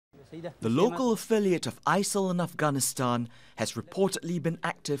The local affiliate of ISIL in Afghanistan has reportedly been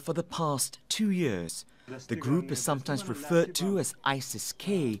active for the past 2 years. The group is sometimes referred to as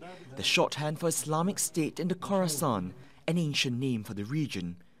ISIS-K, the shorthand for Islamic State in the Khorasan, an ancient name for the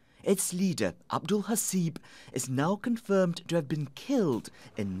region. Its leader, Abdul Hasib, is now confirmed to have been killed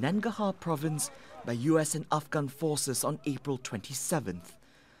in Nangarhar province by US and Afghan forces on April 27th.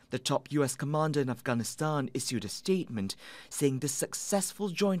 The top US commander in Afghanistan issued a statement saying this successful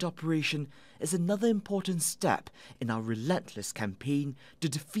joint operation is another important step in our relentless campaign to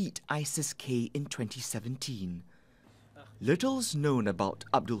defeat ISIS-K in 2017. Little is known about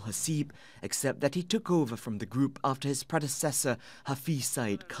Abdul Hasib except that he took over from the group after his predecessor Hafiz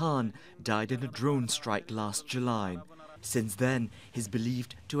Saeed Khan died in a drone strike last July. Since then, he's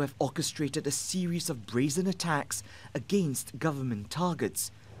believed to have orchestrated a series of brazen attacks against government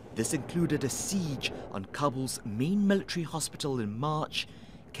targets. This included a siege on Kabul's main military hospital in March,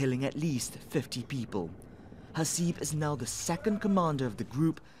 killing at least 50 people. Hasib is now the second commander of the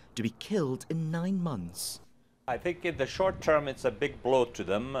group to be killed in 9 months. I think in the short term it's a big blow to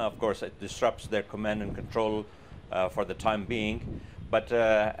them. Of course, it disrupts their command and control for the time being. But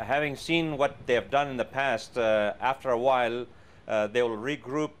having seen what they have done in the past, after a while they will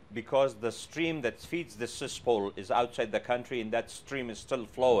regroup because the stream that feeds the cesspool is outside the country and that stream is still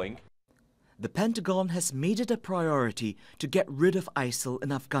flowing. The Pentagon has made it a priority to get rid of ISIL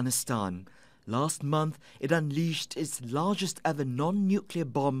in Afghanistan. Last month, it unleashed its largest ever non-nuclear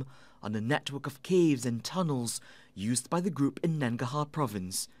bomb on a network of caves and tunnels used by the group in Nangarhar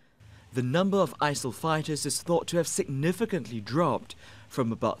province. The number of ISIL fighters is thought to have significantly dropped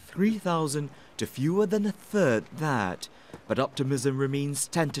from about 3,000 to fewer than a third that. But optimism remains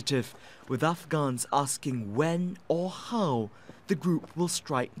tentative, with Afghans asking when or how the group will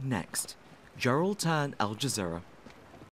strike next. Gerald Tan, Al Jazeera.